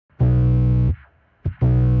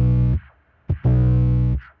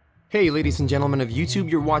Hey ladies and gentlemen of YouTube,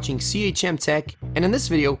 you're watching CHM Tech, and in this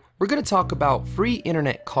video, we're going to talk about free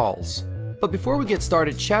internet calls. But before we get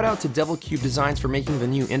started, shout out to Devil Cube Designs for making the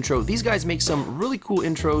new intro. These guys make some really cool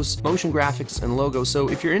intros, motion graphics, and logos, so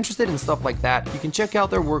if you're interested in stuff like that, you can check out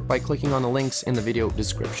their work by clicking on the links in the video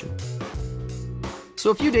description. So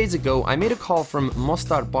a few days ago, I made a call from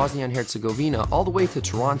Mostar, Bosnia and Herzegovina, all the way to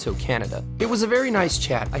Toronto, Canada. It was a very nice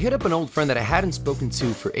chat. I hit up an old friend that I hadn't spoken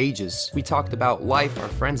to for ages. We talked about life, our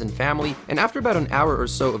friends and family, and after about an hour or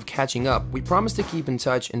so of catching up, we promised to keep in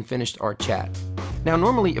touch and finished our chat. Now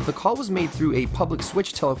normally, if the call was made through a public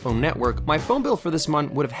switch telephone network, my phone bill for this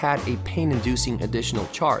month would have had a pain-inducing additional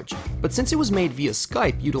charge. But since it was made via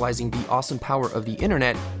Skype utilizing the awesome power of the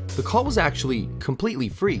internet, the call was actually completely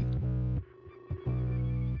free.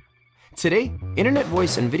 Today, internet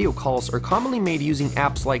voice and video calls are commonly made using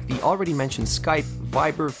apps like the already mentioned Skype,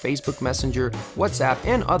 Viber, Facebook Messenger, WhatsApp,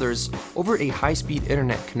 and others over a high-speed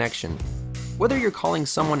internet connection. Whether you're calling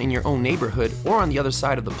someone in your own neighborhood or on the other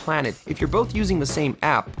side of the planet, if you're both using the same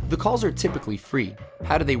app, the calls are typically free.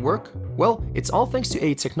 How do they work? Well, it's all thanks to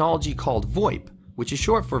a technology called VoIP, which is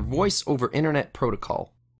short for Voice over Internet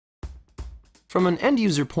Protocol. From an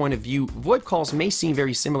end-user point of view, VoIP calls may seem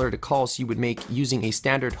very similar to calls you would make using a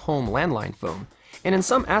standard home landline phone, and in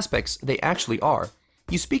some aspects, they actually are.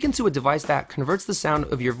 You speak into a device that converts the sound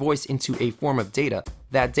of your voice into a form of data.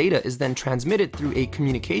 That data is then transmitted through a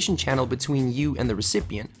communication channel between you and the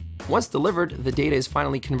recipient. Once delivered, the data is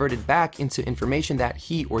finally converted back into information that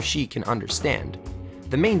he or she can understand.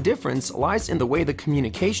 The main difference lies in the way the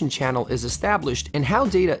communication channel is established and how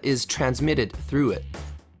data is transmitted through it.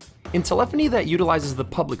 In telephony that utilizes the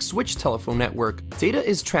public switch telephone network, data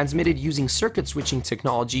is transmitted using circuit switching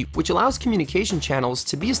technology, which allows communication channels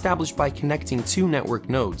to be established by connecting two network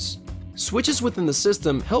nodes. Switches within the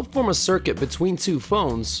system help form a circuit between two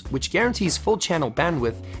phones, which guarantees full channel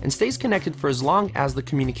bandwidth and stays connected for as long as the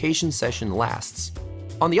communication session lasts.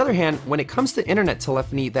 On the other hand, when it comes to internet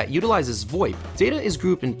telephony that utilizes VoIP, data is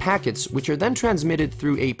grouped in packets which are then transmitted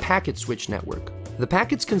through a packet switch network. The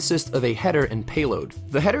packets consist of a header and payload.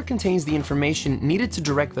 The header contains the information needed to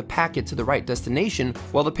direct the packet to the right destination,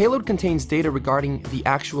 while the payload contains data regarding the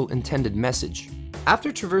actual intended message.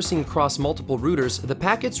 After traversing across multiple routers, the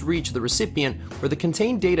packets reach the recipient where the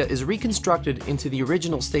contained data is reconstructed into the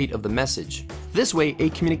original state of the message. This way,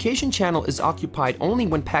 a communication channel is occupied only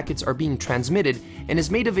when packets are being transmitted and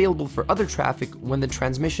is made available for other traffic when the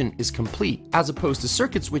transmission is complete, as opposed to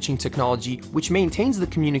circuit switching technology, which maintains the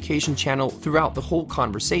communication channel throughout the whole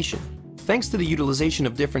conversation. Thanks to the utilization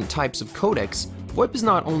of different types of codecs, VoIP is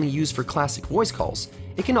not only used for classic voice calls,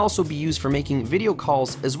 it can also be used for making video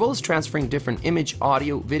calls as well as transferring different image,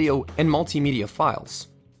 audio, video, and multimedia files.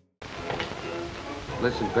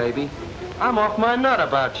 Listen, baby, I'm off my nut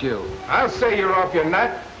about you. I'll say you're off your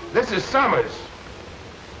nut. This is Summers.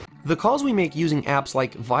 The calls we make using apps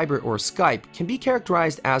like Viber or Skype can be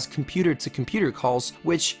characterized as computer-to-computer calls,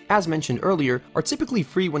 which, as mentioned earlier, are typically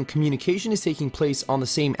free when communication is taking place on the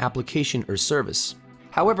same application or service.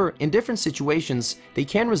 However, in different situations, they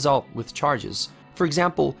can result with charges. For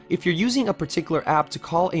example, if you're using a particular app to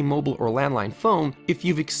call a mobile or landline phone, if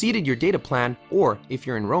you've exceeded your data plan, or if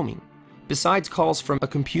you're in roaming. Besides calls from a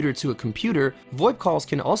computer to a computer, VoIP calls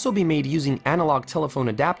can also be made using analog telephone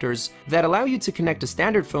adapters that allow you to connect a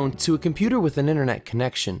standard phone to a computer with an internet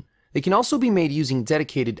connection. They can also be made using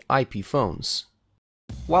dedicated IP phones.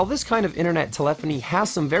 While this kind of internet telephony has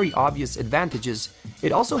some very obvious advantages,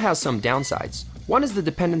 it also has some downsides. One is the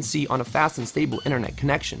dependency on a fast and stable internet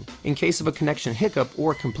connection. In case of a connection hiccup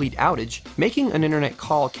or complete outage, making an internet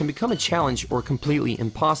call can become a challenge or completely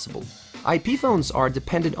impossible. IP phones are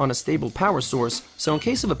dependent on a stable power source, so in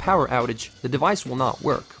case of a power outage, the device will not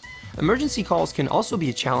work. Emergency calls can also be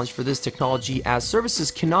a challenge for this technology, as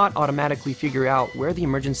services cannot automatically figure out where the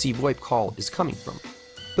emergency VoIP call is coming from.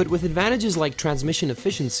 But with advantages like transmission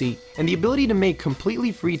efficiency and the ability to make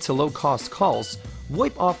completely free to low-cost calls,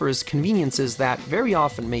 VoIP offers conveniences that very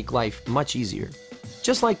often make life much easier.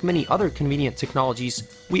 Just like many other convenient technologies,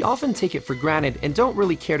 we often take it for granted and don't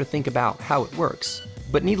really care to think about how it works.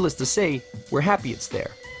 But needless to say, we're happy it's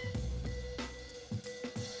there.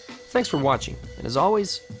 Thanks for watching, and as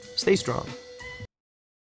always, stay strong.